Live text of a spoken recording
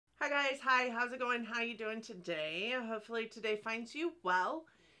guys, hi, how's it going? How you doing today? Hopefully today finds you well.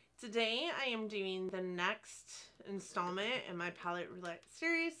 Today I am doing the next installment in my palette roulette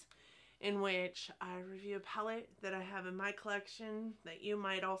series, in which I review a palette that I have in my collection that you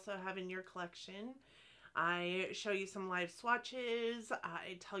might also have in your collection. I show you some live swatches,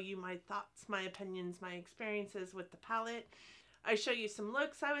 I tell you my thoughts, my opinions, my experiences with the palette. I show you some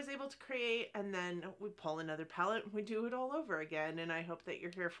looks I was able to create, and then we pull another palette and we do it all over again, and I hope that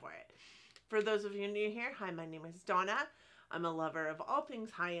you're here for it. For those of you new here, hi, my name is Donna. I'm a lover of all things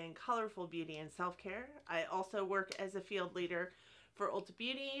high-end, colorful beauty and self-care. I also work as a field leader for Ulta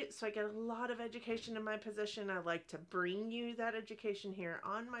Beauty, so I get a lot of education in my position. I like to bring you that education here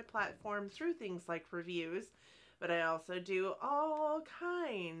on my platform through things like reviews, but I also do all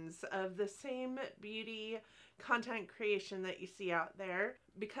kinds of the same beauty content creation that you see out there,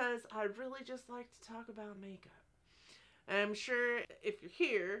 because I really just like to talk about makeup. And I'm sure if you're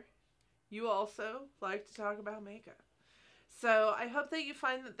here, you also like to talk about makeup. So I hope that you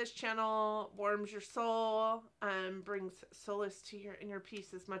find that this channel warms your soul and brings solace to your inner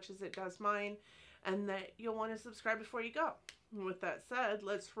peace as much as it does mine, and that you'll want to subscribe before you go. And with that said,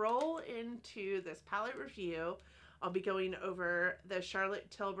 let's roll into this palette review. I'll be going over the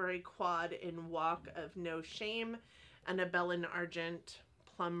Charlotte Tilbury Quad in Walk of No Shame and a Belle in Argent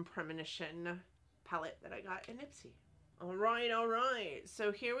Plum Premonition palette that I got in IPSY. All right.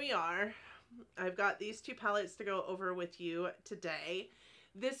 So here we are. I've got these two palettes to go over with you today.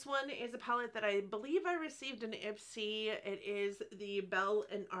 This one is a palette that I believe I received in IPSY. It is the Belle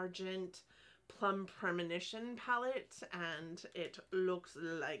in Argent Plum Premonition palette, and it looks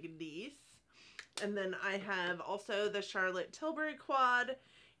like this. And then I have also the Charlotte Tilbury Quad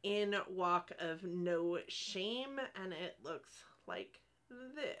in Walk of No Shame, and it looks like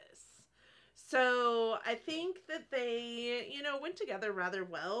this. So I think that they, went together rather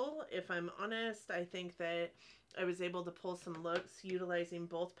well. If I'm honest, I think that I was able to pull some looks utilizing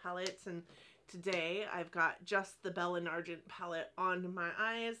both palettes, and today I've got just the Belle in Argent palette on my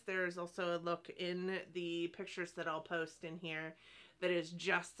eyes. There's also a look in the pictures that I'll post in here that is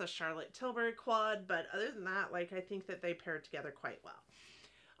just the Charlotte Tilbury Quad, but other than that, I think that they pair together quite well.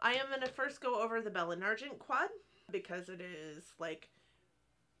 I am going to first go over the Belle in Argent Quad because it is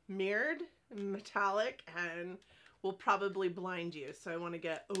mirrored, metallic, and will probably blind you, so I want to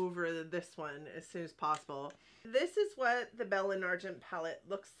get over this one as soon as possible. This is what the Belle in Argent palette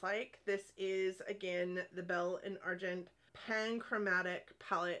looks like. This is, again, the Belle in Argent Panchromatic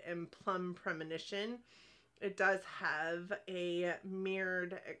palette in Plum Premonition. It does have a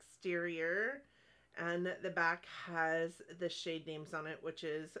mirrored exterior, and the back has the shade names on it, which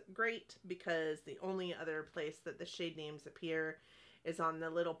is great because the only other place that the shade names appear is on the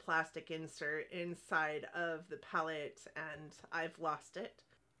little plastic insert inside of the palette, and I've lost it.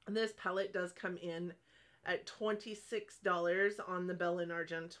 This palette does come in at $26 on the Belle in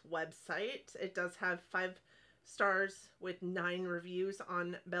Argent website. It does have 5 stars with 9 reviews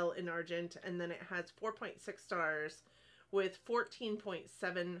on Belle in Argent, and then it has 4.6 stars with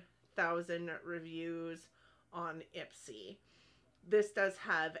 14.7 thousand reviews on IPSY. This does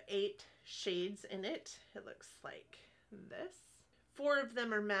have 8 shades in it. It looks like this. 4 of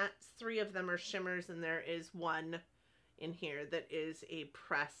them are mattes, 3 of them are shimmers, and there is one in here that is a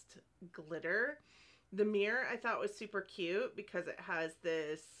pressed glitter. The mirror I thought was super cute because it has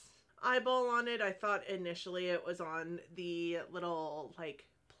this eyeball on it. I thought initially it was on the little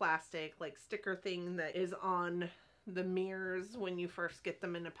plastic sticker thing that is on the mirrors when you first get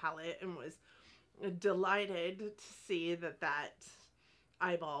them in a palette, and was delighted to see that that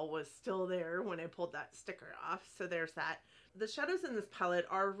eyeball was still there when I pulled that sticker off. So there's that. The shadows in this palette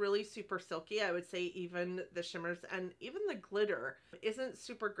are really super silky. I would say even the shimmers and even the glitter isn't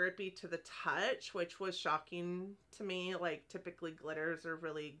super grippy to the touch, which was shocking to me. Typically glitters are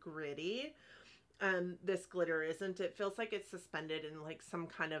really gritty. This glitter isn't. It feels like it's suspended in some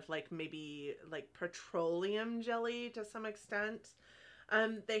kind of maybe petroleum jelly to some extent.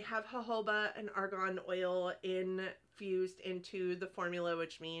 They have jojoba and argan oil infused into the formula,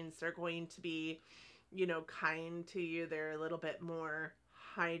 which means they're going to be kind to you. They're a little bit more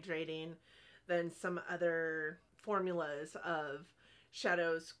hydrating than some other formulas of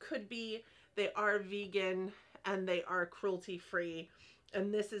shadows could be. They are vegan and they are cruelty free,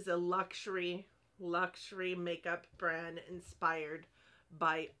 and this is a luxury makeup brand inspired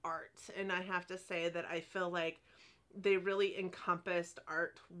by art. And I have to say that I feel like they really encompassed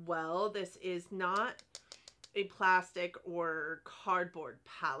art well. This is not a plastic or cardboard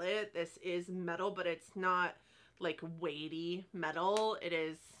palette. This is metal, but it's not weighty metal. It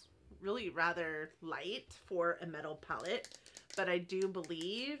is really rather light for a metal palette, but I do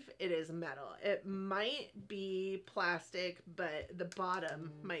believe it is metal. It might be plastic, but the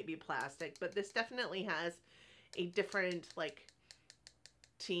bottom might be plastic, but this definitely has a different like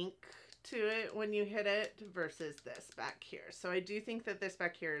tink to it when you hit it versus this back here. So I do think that this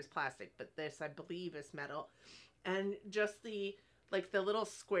back here is plastic, but this I believe is metal. And just the like the little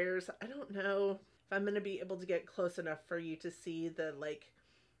squares, I don't know if I'm going to be able to get close enough for you to see the like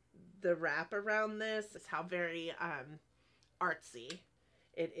the wrap around this. It's how very artsy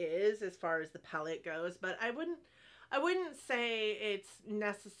it is as far as the palette goes, but I wouldn't say it's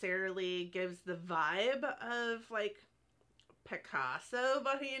necessarily gives the vibe of like Picasso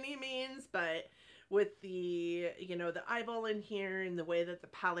by any means, but with the, you know, the eyeball in here and the way that the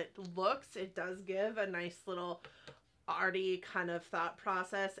palette looks, it does give a nice little arty kind of thought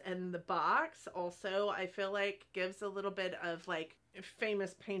process. And the box also, I feel like, gives a little bit of like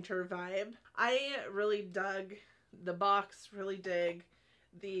famous painter vibe. I really dug the box, really dig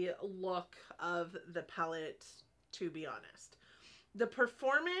the look of the palette, to be honest. The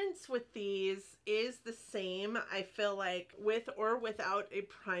performance with these is the same, I feel like, with or without a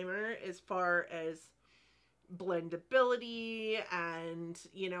primer, as far as blendability and,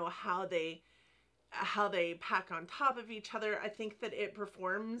 you know, how they pack on top of each other. I think that it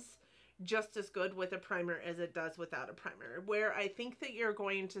performs just as good with a primer as it does without a primer. Where I think that you're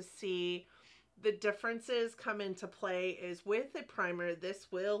going to see the differences come into play is with a primer,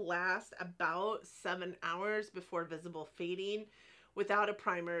 this will last about 7 hours before visible fading. Without a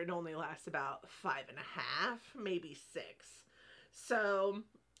primer, it only lasts about 5.5, maybe 6. So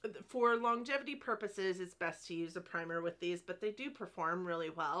for longevity purposes, it's best to use a primer with these, but they do perform really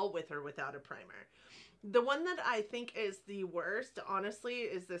well with or without a primer. The one that I think is the worst, honestly,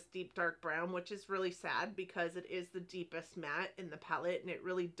 is this deep dark brown, which is really sad because it is the deepest matte in the palette, and it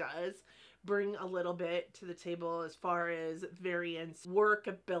really does bring a little bit to the table as far as variance,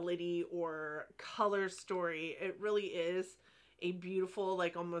 workability, or color story. It really is a beautiful,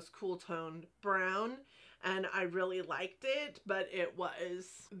 like almost cool toned brown, and I really liked it, but it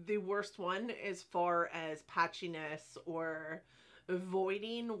was the worst one as far as patchiness or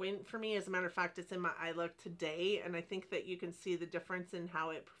voiding went for me. As a matter of fact, it's in my eye look today, and I think that you can see the difference in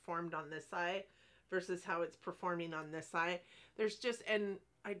how it performed on this eye versus how it's performing on this eye. There's just, and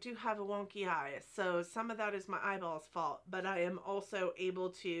I do have a wonky eye, so some of that is my eyeball's fault, but I am also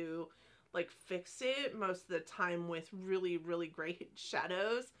able to like fix it most of the time with really, really great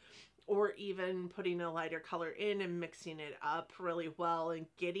shadows, or even putting a lighter color in and mixing it up really well and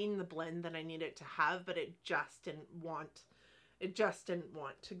getting the blend that I need it to have, but it just didn't want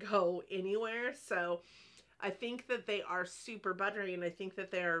to go anywhere. So I think that they are super buttery, and I think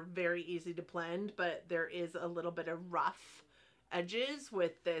that they're very easy to blend, but there is a little bit of rough edges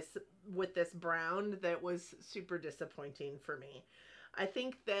with this brown that was super disappointing for me. I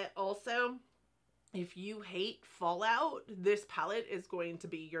think that also, if you hate fallout, this palette is going to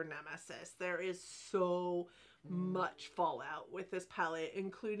be your nemesis. There is so much fallout with this palette,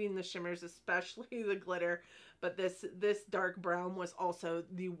 including the shimmers, especially the glitter, but this dark brown was also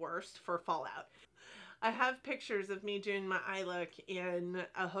the worst for fallout. I have pictures of me doing my eye look in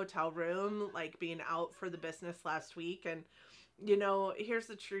a hotel room, like being out for the business last week, and you know, here's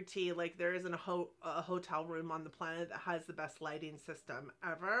the true tea, like there isn't a hotel room on the planet that has the best lighting system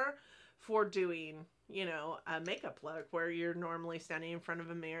ever for doing, you know, a makeup look where you're normally standing in front of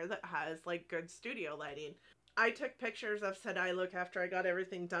a mirror that has like good studio lighting. I took pictures of said eye look after I got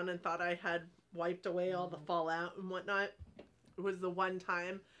everything done and thought I had wiped away all the fallout and whatnot. It was the one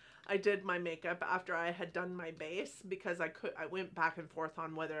time I did my makeup after I had done my base, because I went back and forth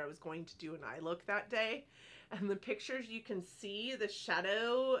on whether I was going to do an eye look that day. And the pictures, you can see the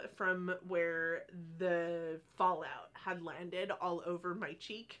shadow from where the fallout had landed all over my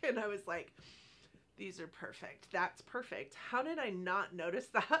cheek. And I was like, these are perfect. That's perfect. How did I not notice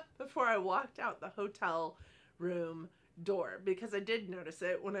that before I walked out the hotel room door? Because I did notice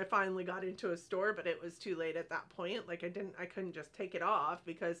it when I finally got into a store, but it was too late at that point. Like I couldn't just take it off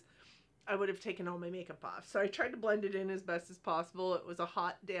because I would have taken all my makeup off. So I tried to blend it in as best as possible. It was a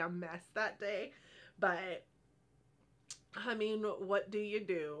hot damn mess that day, but I mean, what do you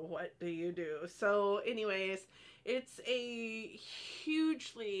do? What do you do? So anyways, it's a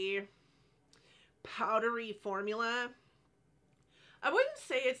hugely powdery formula. I wouldn't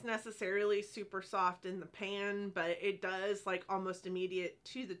say it's necessarily super soft in the pan, but it does, like, almost immediate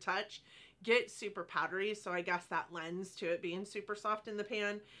to the touch get super powdery. So I guess that lends to it being super soft in the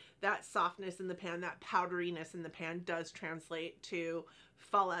pan. That softness in the pan, that powderiness in the pan does translate to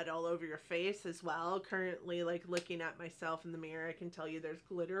fallout all over your face as well. Currently, like, looking at myself in the mirror, I can tell you there's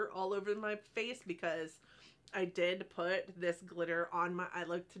glitter all over my face because I did put this glitter on my eye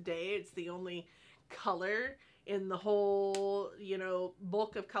look today. It's the only color in the whole, you know,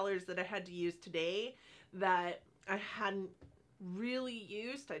 bulk of colors that I had to use today that I hadn't really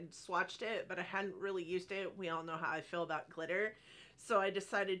used. I'd swatched it, but I hadn't really used it. We all know how I feel about glitter. So I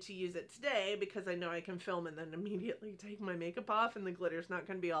decided to use it today because I know I can film and then immediately take my makeup off and the glitter's not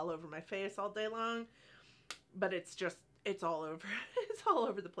going to be all over my face all day long. But it's just, it's all over. It's all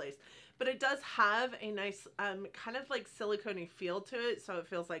over the place. But it does have a nice kind of like silicone-y feel to it. So it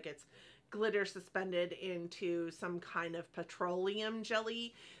feels like it's glitter suspended into some kind of petroleum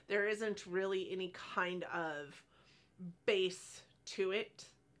jelly. There isn't really any kind of base to it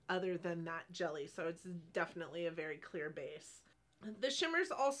other than that jelly. So it's definitely a very clear base. The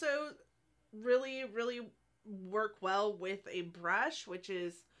shimmers also really, really work well with a brush, which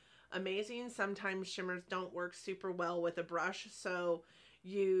is amazing. Sometimes shimmers don't work super well with a brush, so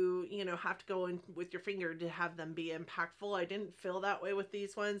you know, have to go in with your finger to have them be impactful. I didn't feel that way with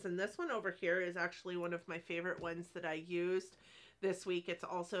these ones, and this one over here is actually one of my favorite ones that I used this week. It's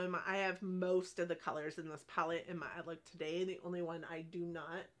also in my, I have most of the colors in this palette in my eye look today. The only one I do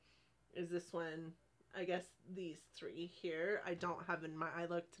not is this one. I guess these three here I don't have in my eye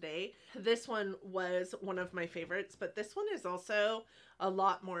look today. This one was one of my favorites, but this one is also a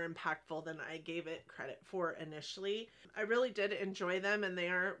lot more impactful than I gave it credit for initially. I really did enjoy them, and they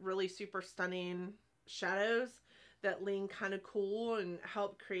are really super stunning shadows that lean kind of cool and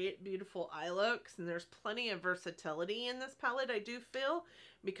help create beautiful eye looks. And there's plenty of versatility in this palette, I do feel,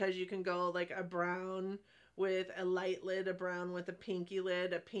 because you can go like a brown with a light lid, a brown with a pinky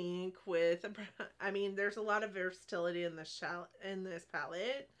lid, a pink with a brown. I mean, there's a lot of versatility in this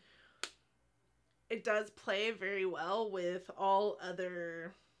palette. It does play very well with all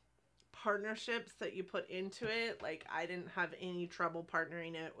other partnerships that you put into it. Like, I didn't have any trouble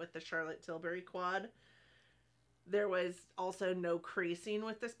partnering it with the Charlotte Tilbury quad. There was also no creasing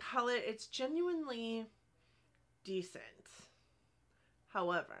with this palette. It's genuinely decent.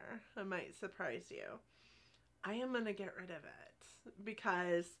 However, I might surprise you. I am going to get rid of it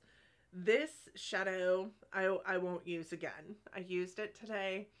because this shadow I won't use again. I used it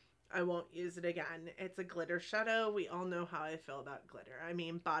today. I won't use it again. It's a glitter shadow. We all know how I feel about glitter. I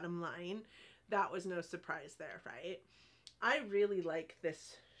mean, bottom line, that was no surprise there, right? I really like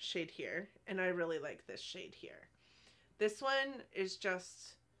this shade here, and I really like this shade here. This one is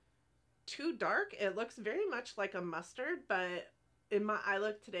just too dark. It looks very much like a mustard, but in my eye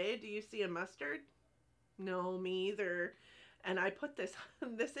look today, do you see a mustard? No, me either. And I put this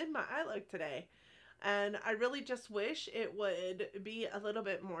in my eye look today. And I really just wish it would be a little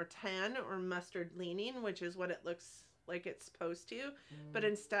bit more tan or mustard leaning, which is what it looks like it's supposed to. But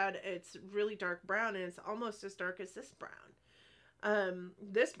instead, it's really dark brown, and it's almost as dark as this brown.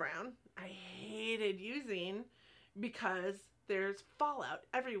 This brown, I hated using because there's fallout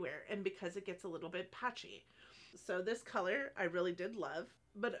everywhere and because it gets a little bit patchy. So this color I really did love,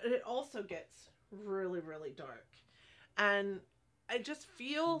 but it also gets really, really dark. And I just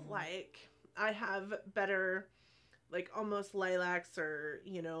feel like I have better, like almost lilacs or,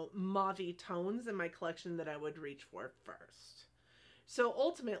 you know, mauve-y tones in my collection that I would reach for first. So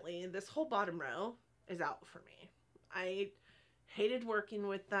ultimately, this whole bottom row is out for me. I hated working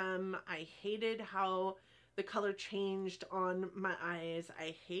with them. I hated how the color changed on my eyes.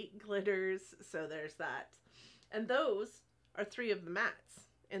 I hate glitters, so there's that. And those are three of the mattes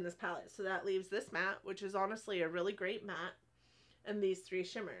in this palette. So that leaves this matte, which is honestly a really great matte, and these three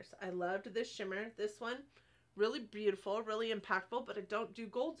shimmers. I loved this shimmer. This one, really beautiful, really impactful, but I don't do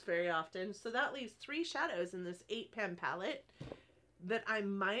golds very often. So that leaves three shadows in this 8-pan palette that I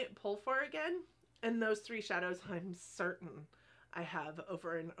might pull for again. And those three shadows, I'm certain I have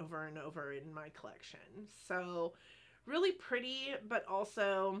over and over and over in my collection. So really pretty, but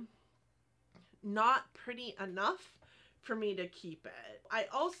also not pretty enough for me to keep it. I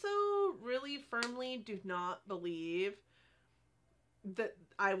also really firmly do not believe that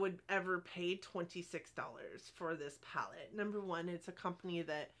I would ever pay $26 for this palette. Number one, it's a company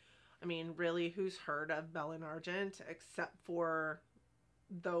that, I mean, really, who's heard of Bell & Argent except for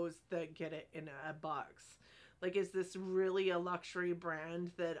those that get it in a box? Like, is this really a luxury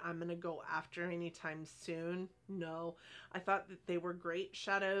brand that I'm going to go after anytime soon? No. I thought that they were great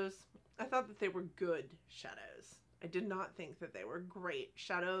shadows. I thought that they were good shadows. I did not think that they were great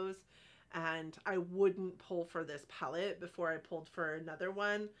shadows, and I wouldn't pull for this palette before I pulled for another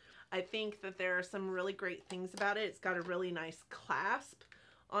one. I think that there are some really great things about it. It's got a really nice clasp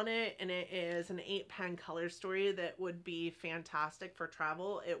on it, and it is an 8-pan color story that would be fantastic for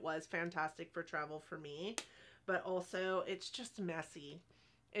travel. It was fantastic for travel for me, but also it's just messy.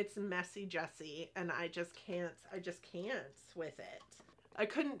 It's messy Jessie, and I just can't with it. I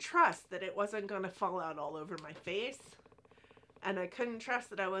couldn't trust that it wasn't going to fall out all over my face. And I couldn't trust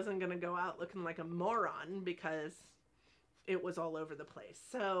that I wasn't going to go out looking like a moron because it was all over the place.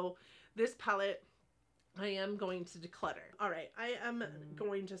 So this palette, I am going to declutter. All right, I am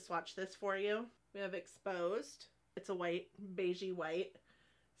going to swatch this for you. We have Exposed. It's a white, beigey white.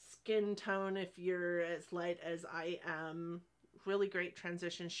 Skin tone if you're as light as I am. Really great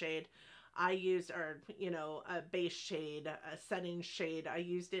transition shade. I used, a base shade, a setting shade. I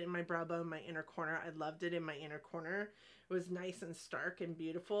used it in my brow bone, my inner corner. I loved it in my inner corner. It was nice and stark and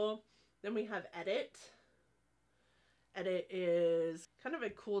beautiful. Then we have Edit. Edit is kind of a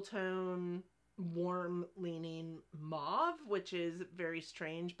cool tone, warm leaning mauve, which is very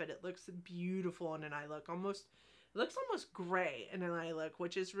strange, but it looks beautiful in an eye look. It looks almost gray in an eye look,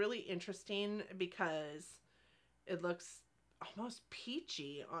 which is really interesting because it looks almost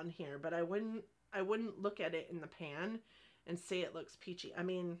peachy on here, but I wouldn't look at it in the pan and say it looks peachy. I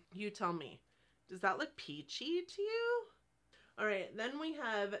mean, you tell me. Does that look peachy to you? All right, then we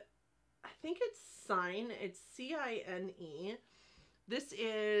have, I think it's Cine. It's Cine. This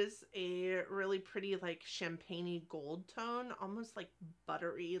is a really pretty, like, champagne-y gold tone, almost like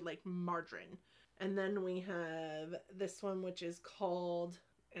buttery, like margarine. And then we have this one, which is called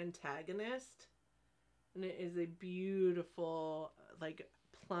Antagonist. And it is a beautiful, like,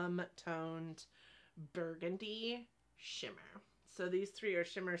 plum-toned burgundy shimmer. So these three are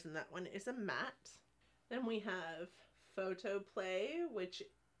shimmers, and that one is a matte. Then we have Photoplay, which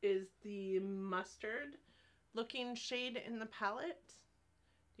is the mustard-looking shade in the palette.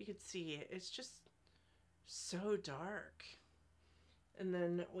 You can see it. It's just so dark. And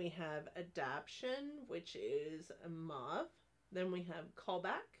then we have Adaption, which is a mauve. Then we have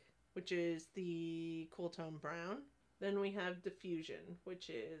Callback, which is the cool tone brown. Then we have Diffusion, which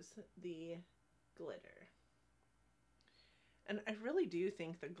is the glitter. And I really do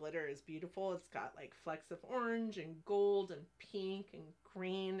think the glitter is beautiful. It's got like flecks of orange and gold and pink and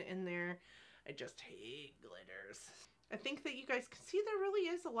green in there. I just hate glitters. I think that you guys can see there really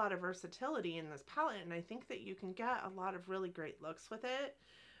is a lot of versatility in this palette, and I think that you can get a lot of really great looks with it.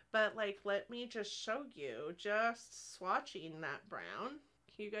 But like, let me just show you, just swatching that brown.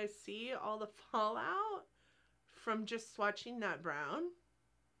 Can you guys see all the fallout from just swatching that brown?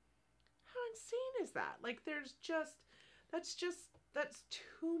 How insane is that? Like, there's just, that's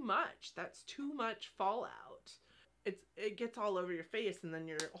too much. That's too much fallout. It gets all over your face, and then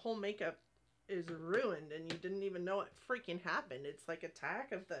your whole makeup is ruined and you didn't even know it freaking happened. It's like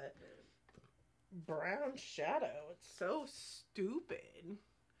Attack of the Brown Shadow. It's so stupid.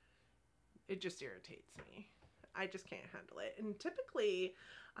 It just irritates me. I just can't handle it. And typically,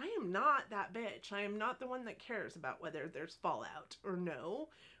 I am not that bitch. I am not the one that cares about whether there's fallout or no.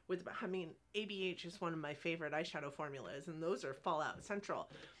 I mean, ABH is one of my favorite eyeshadow formulas, and those are fallout central.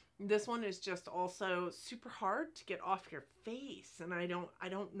 This one is just also super hard to get off your face, and I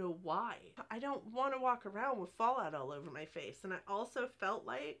don't know why. I don't want to walk around with fallout all over my face, and I also felt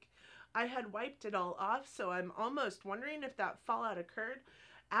like I had wiped it all off, so I'm almost wondering if that fallout occurred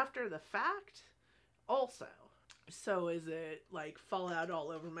after the fact also. So is it like fallout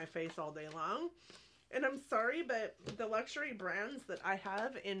all over my face all day long? And I'm sorry, but the luxury brands that I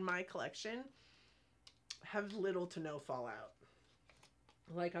have in my collection have little to no fallout.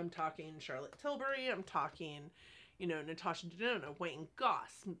 Like, I'm talking Charlotte Tilbury, I'm talking, Natasha Denona, Wayne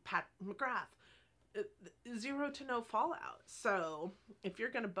Goss, Pat McGrath. Zero to no fallout. So, if you're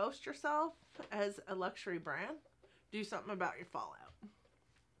going to boast yourself as a luxury brand, do something about your fallout.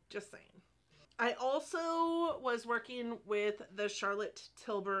 Just saying. I also was working with the Charlotte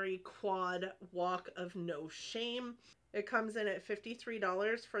Tilbury Quad Walk of No Shame. It comes in at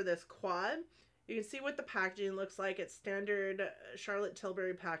 $53 for this quad. You can see what the packaging looks like. It's standard Charlotte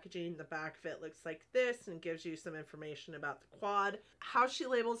Tilbury packaging. The back of it looks like this and gives you some information about the quad. How she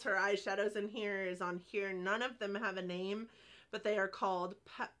labels her eyeshadows in here is on here. None of them have a name, but they are called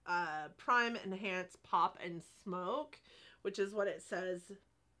Prime, Enhance, Pop, and Smoke, which is what it says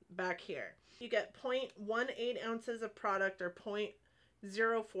back here. You get 0.18 ounces of product or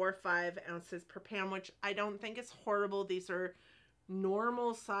 0.045 ounces per pan, which I don't think is horrible. These are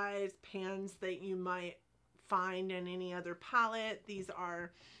normal size pans that you might find in any other palette. These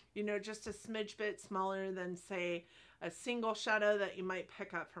are, just a smidge bit smaller than, say, a single shadow that you might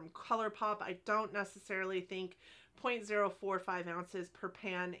pick up from ColourPop. I don't necessarily think 0.045 ounces per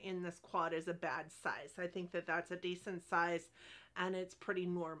pan in this quad is a bad size. I think that that's a decent size and it's pretty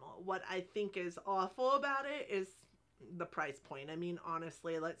normal. What I think is awful about it is the price point. I mean,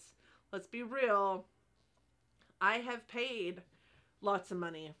 honestly, let's be real. I have paid lots of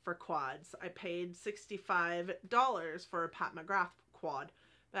money for quads. I paid $65 for a Pat McGrath quad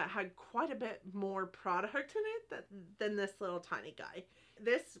that had quite a bit more product in it than this little tiny guy.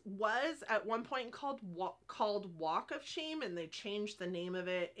 This was at one point called Walk of Shame, and they changed the name of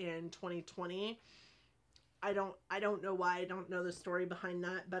it in 2020. I don't know why. I don't know the story behind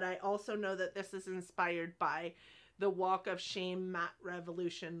that, but I also know that this is inspired by the Walk of Shame Matte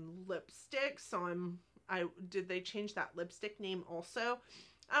Revolution lipstick. So did they change that lipstick name also?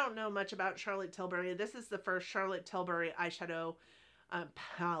 I don't know much about Charlotte Tilbury. This is the first Charlotte Tilbury eyeshadow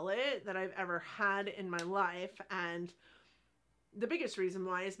palette that I've ever had in my life, and the biggest reason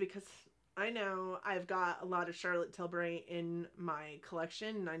why is because I know I've got a lot of Charlotte Tilbury in my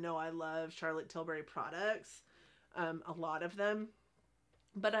collection, and I know I love Charlotte Tilbury products, a lot of them,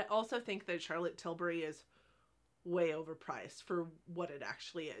 but I also think that Charlotte Tilbury is way overpriced for what it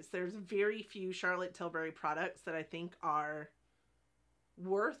actually is. There's very few Charlotte Tilbury products that I think are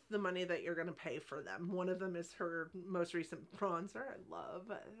worth the money that you're going to pay for them. One of them is her most recent bronzer. I love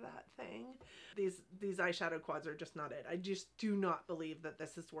that thing. These eyeshadow quads are just not it. I just do not believe that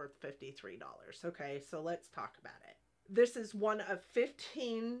this is worth $53. Okay, so let's talk about it. This is one of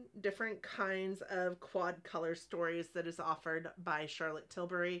 15 different kinds of quad color stories that is offered by Charlotte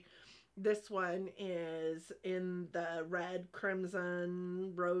Tilbury. This one is in the red,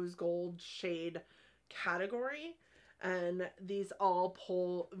 crimson, rose gold shade category. And these all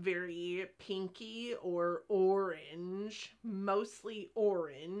pull very pinky or orange, mostly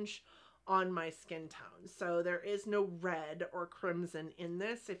orange, on my skin tone. So there is no red or crimson in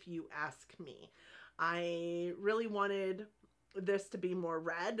this, if you ask me. I really wanted this to be more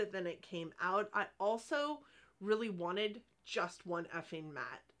red than it came out. I also really wanted just one effing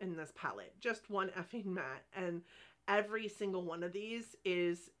matte in this palette. Just one effing matte. And every single one of these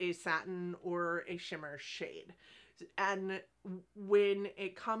is a satin or a shimmer shade. And when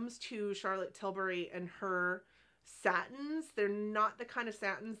it comes to Charlotte Tilbury and her satins, they're not the kind of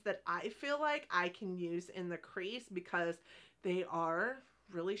satins that I feel like I can use in the crease because they are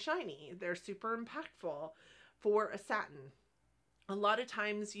really shiny. They're super impactful for a satin. A lot of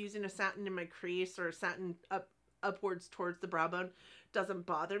times using a satin in my crease or a satin upwards towards the brow bone doesn't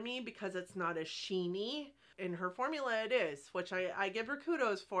bother me because it's not as sheeny. In her formula it is, which I give her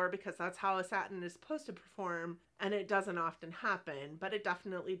kudos for because that's how a satin is supposed to perform, and it doesn't often happen, but it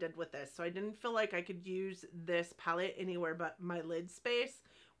definitely did with this. So I didn't feel like I could use this palette anywhere but my lid space,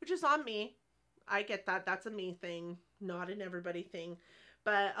 which is on me. I get that. That's a me thing, not an everybody thing.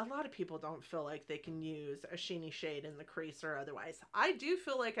 But a lot of people don't feel like they can use a sheeny shade in the crease or otherwise. I do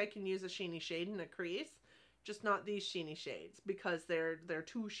feel like I can use a sheeny shade in the crease, just not these sheeny shades because they're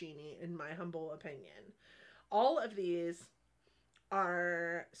too sheeny in my humble opinion. All of these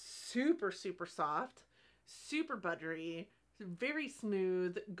are super, super soft, super buttery, very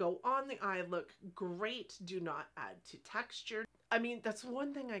smooth, go on the eye, look great, do not add to texture. I mean, that's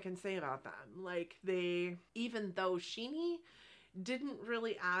one thing I can say about them. Like, they, even though sheeny, didn't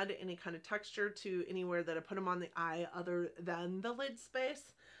really add any kind of texture to anywhere that I put them on the eye other than the lid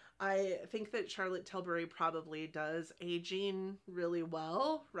space. I think that Charlotte Tilbury probably does aging really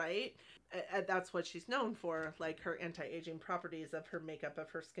well, right? That's what she's known for, like her anti-aging properties of her makeup, of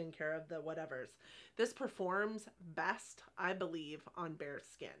her skincare, of the whatevers. This performs best, I believe, on bare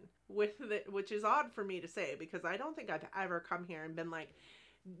skin, which is odd for me to say because I don't think I've ever come here and been like,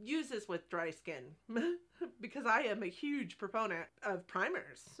 use this with dry skin because I am a huge proponent of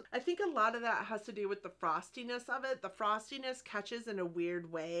primers. I think a lot of that has to do with the frostiness of it. The frostiness catches in a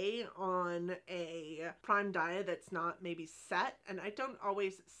weird way on a prime dye that's not maybe set, and I don't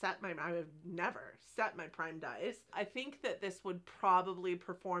always set I have never set my prime dyes. I think that this would probably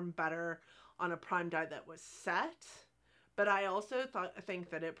perform better on a prime dye that was set, but I also think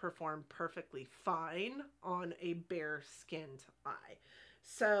that it performed perfectly fine on a bare skinned eye.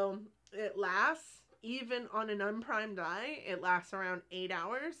 So it lasts, even on an unprimed eye, it lasts around 8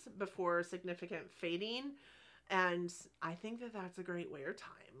 hours before significant fading. And I think that that's a great wear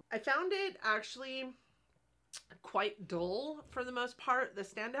time. I found it actually quite dull for the most part. The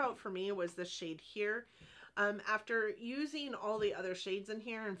standout for me was the shade here. After using all the other shades in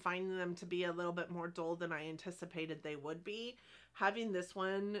here and finding them to be a little bit more dull than I anticipated they would be, having this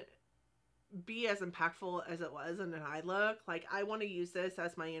one be as impactful as it was in an eye look, like I want to use this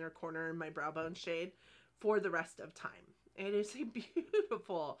as my inner corner and my brow bone shade for the rest of time. It is a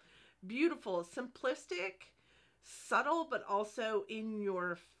beautiful, beautiful, simplistic, subtle, but also in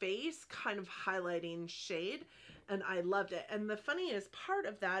your face kind of highlighting shade, and I loved it. And the funniest part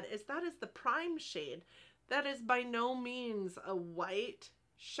of that is the prime shade. That is by no means a white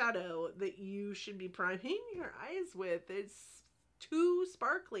shadow that you should be priming your eyes with. It's too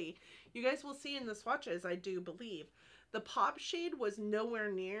sparkly. You guys will see in the swatches, I do believe. The pop shade was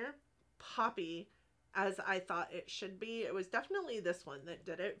nowhere near poppy as I thought it should be. It was definitely this one that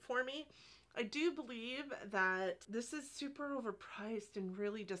did it for me. I do believe that this is super overpriced and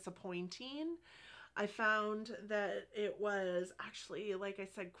really disappointing. I found that it was actually, like I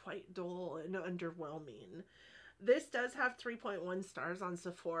said, quite dull and underwhelming. This does have 3.1 stars on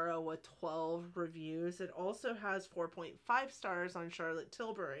Sephora with 12 reviews. It also has 4.5 stars on Charlotte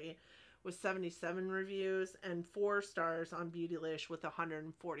Tilbury with 77 reviews and 4 stars on Beautylish with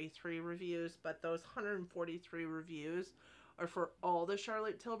 143 reviews. But those 143 reviews are for all the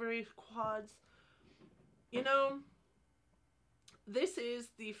Charlotte Tilbury quads. You know, this is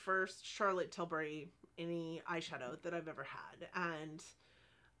the first Charlotte Tilbury any eyeshadow that I've ever had.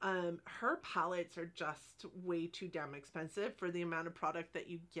 And her palettes are just way too damn expensive for the amount of product that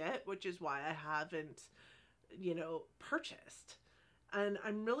you get, which is why I haven't, you know, purchased. And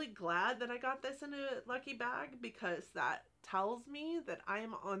I'm really glad that I got this in a lucky bag, because that tells me that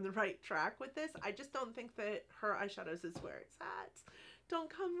I'm on the right track with this. I just don't think that her eyeshadows is where it's at. Don't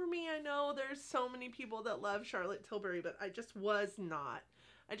come for me. I know there's so many people that love Charlotte Tilbury, but I just was not.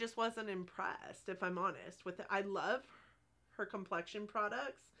 I just wasn't impressed, if I'm honest with it. I love her complexion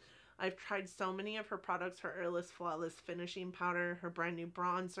products. I've tried so many of her products, her Airless Flawless Finishing Powder, her brand new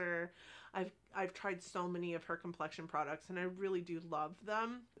bronzer. I've tried so many of her complexion products, and I really do love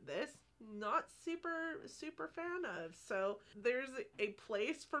them. This, not super fan of. So there's a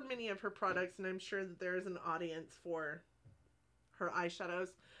place for many of her products, and I'm sure that there is an audience for her eyeshadows.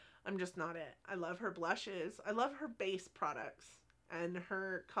 I'm just not it. I love her blushes. I love her base products and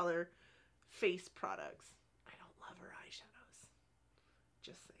her color face products. I don't love her eyeshadows.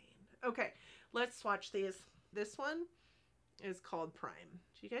 Just saying. Okay, let's swatch these. This one is called Prime.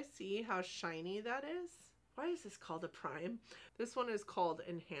 Do you guys see how shiny that is? Why is this called a Prime? This one is called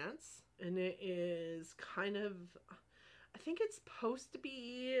Enhance, and it is kind of, I think it's supposed to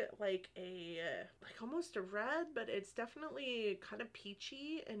be like almost a red, but it's definitely kind of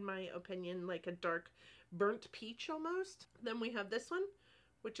peachy in my opinion, like a dark burnt peach almost. Then we have this one,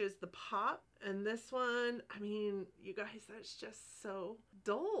 which is the Pop, and this one, I mean, you guys, that's just so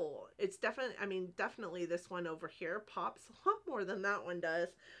dull. It's definitely this one over here pops a lot more than that one does.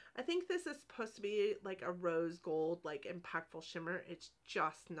 I think this is supposed to be like a rose gold, like impactful shimmer. It's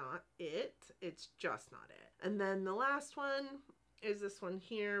just not it. It's just not it. And then the last one is this one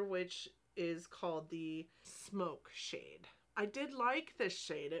here, which is called the Smoke shade. I did like this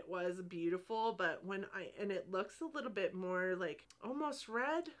shade. It was beautiful, but and it looks a little bit more like almost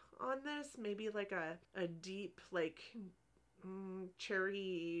red on this, maybe like a deep like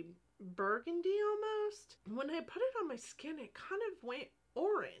cherry burgundy almost. When I put it on my skin, it kind of went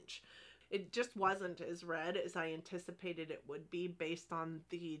orange. It just wasn't as red as I anticipated it would be based on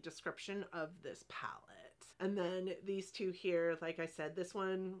the description of this palette. And then these two here, like I said, this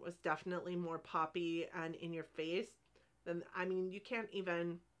one was definitely more poppy and in your face. Then, I mean, you can't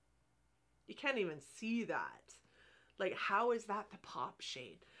even see that. Like, how is that the Pop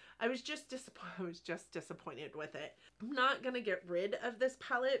shade? I was just disappointed with it. I'm not gonna get rid of this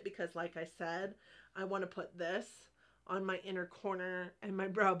palette because, like I said, I want to put this on my inner corner and my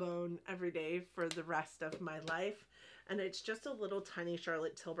brow bone every day for the rest of my life. And it's just a little tiny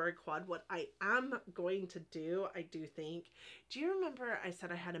Charlotte Tilbury quad. What I am going to do, I do think, do you remember I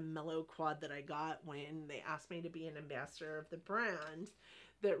said I had a mellow quad that I got when they asked me to be an ambassador of the brand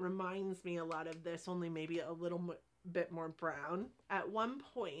that reminds me a lot of this, only maybe a little bit more brown? At one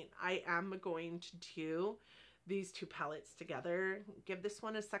point, I am going to do these two palettes together. Give this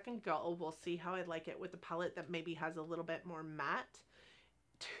one a second go. We'll see how I like it with a palette that maybe has a little bit more matte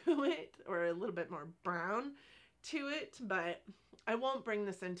to it, or a little bit more brown to it. But I won't bring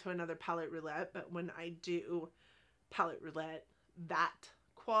this into another palette roulette, but when I do palette roulette that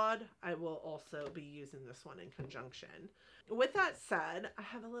quad, I will also be using this one in conjunction. With that said, I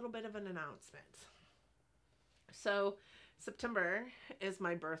have a little bit of an announcement. So September is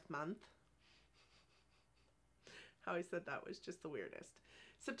my birth month. How I said that was just the weirdest.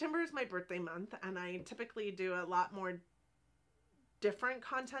 September is my birthday month, and I typically do a lot more different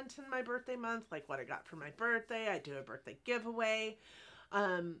content in my birthday month, like what I got for my birthday. I do a birthday giveaway.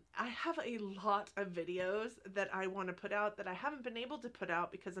 I have a lot of videos that I want to put out that I haven't been able to put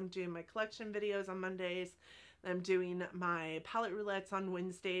out because I'm doing my collection videos on Mondays. I'm doing my palette roulettes on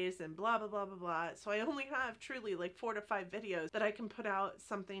Wednesdays and blah, blah, blah, blah, blah. So I only have truly like 4 to 5 videos that I can put out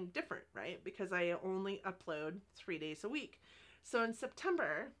something different, right? Because I only upload 3 days a week. So in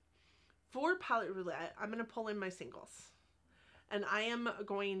September, for palette roulette, I'm going to pull in my singles. And I am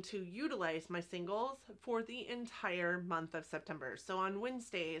going to utilize my singles for the entire month of September. So on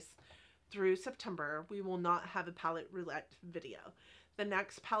Wednesdays through September, we will not have a palette roulette video. The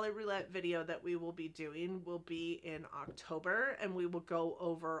next palette roulette video that we will be doing will be in October, and we will go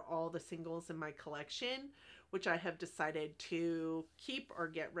over all the singles in my collection, which I have decided to keep or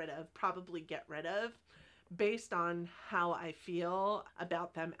get rid of, probably get rid of, based on how I feel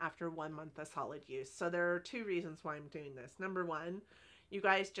about them after 1 month of solid use. So there are 2 reasons why I'm doing this. Number one, you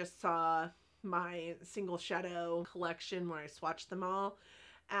guys just saw my single shadow collection where I swatched them all,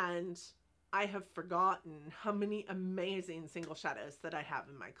 and I have forgotten how many amazing single shadows that I have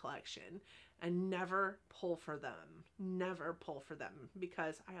in my collection and never pull for them. Never pull for them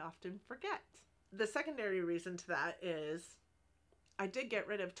because I often forget. The secondary reason to that is I did get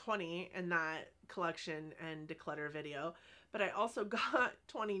rid of 20 in that collection and declutter video, but I also got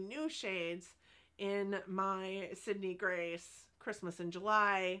 20 new shades in my Sydney Grace Christmas in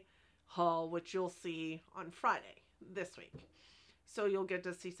July haul, which you'll see on Friday this week. So you'll get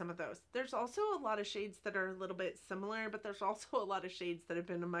to see some of those. There's also a lot of shades that are a little bit similar, but there's also a lot of shades that have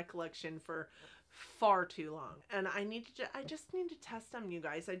been in my collection for far too long. And I just need to test them, you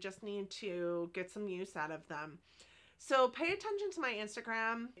guys. I just need to get some use out of them. So pay attention to my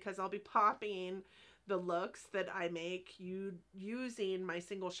Instagram because I'll be popping the looks that I make using my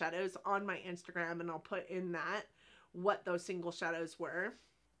single shadows on my Instagram, and I'll put in that what those single shadows were.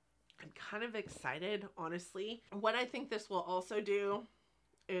 I'm kind of excited, honestly. What I think this will also do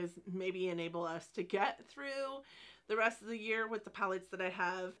is maybe enable us to get through the rest of the year with the palettes that I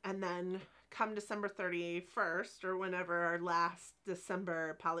have, and then come December 31st or whenever our last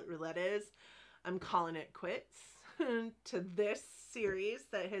December palette roulette is, I'm calling it quits to this series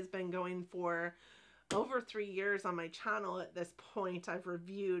that has been going for over 3 years on my channel. At this point, I've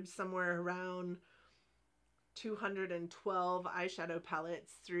reviewed somewhere around 212 eyeshadow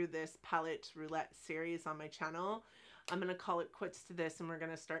palettes through this palette roulette series on my channel. I'm going to call it quits to this, and we're going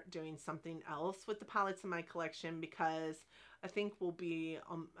to start doing something else with the palettes in my collection because I think we'll be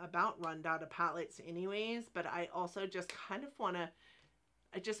about run out of palettes anyways, but I also just kind of want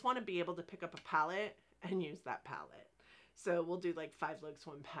to be able to pick up a palette and use that palette. So we'll do like 5 looks,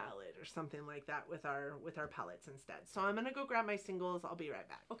 1 palette or something like that with our palettes instead. So I'm going to go grab my singles. I'll be right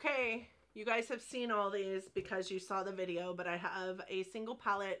back. Okay. You guys have seen all these because you saw the video, but I have a single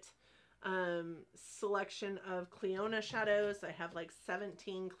palette selection of Cleona shadows. I have like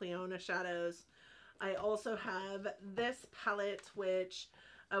 17 Cleona shadows. I also have this palette, which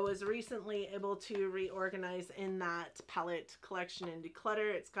I was recently able to reorganize in that palette collection and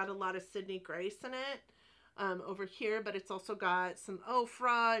declutter. It's got a lot of Sydney Grace in it over here, but it's also got some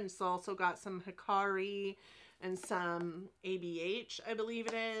Ofra, and it's also got some Hikari and some ABH, I believe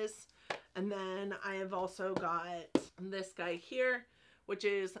it is. And then I have also got this guy here, which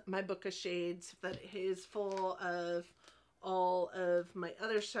is my book of shades that is full of all of my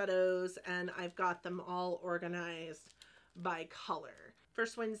other shadows, and I've got them all organized by color.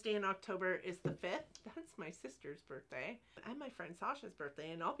 First Wednesday in October is the 5th. That's my sister's birthday and my friend Sasha's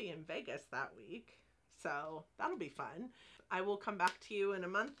birthday, and I'll be in Vegas that week. So that'll be fun. I will come back to you in a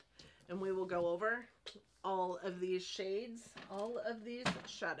month and we will go over all of these shades, all of these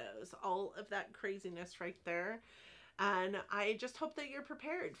shadows, all of that craziness right there. And I just hope that you're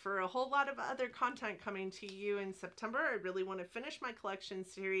prepared for a whole lot of other content coming to you in September. I really want to finish my collection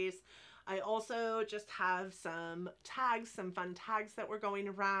series. I also just have some tags, some fun tags that we're going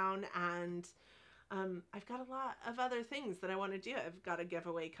around, and I've got a lot of other things that I want to do. I've got a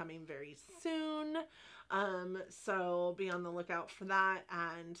giveaway coming very soon. So be on the lookout for that.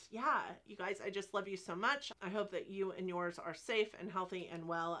 And yeah, you guys, I just love you so much. I hope that you and yours are safe and healthy and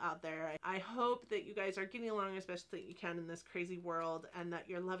well out there. I hope that you guys are getting along as best that you can in this crazy world, and that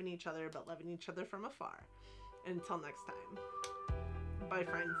you're loving each other, but loving each other from afar. Until next time. Bye,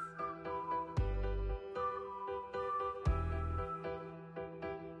 friends.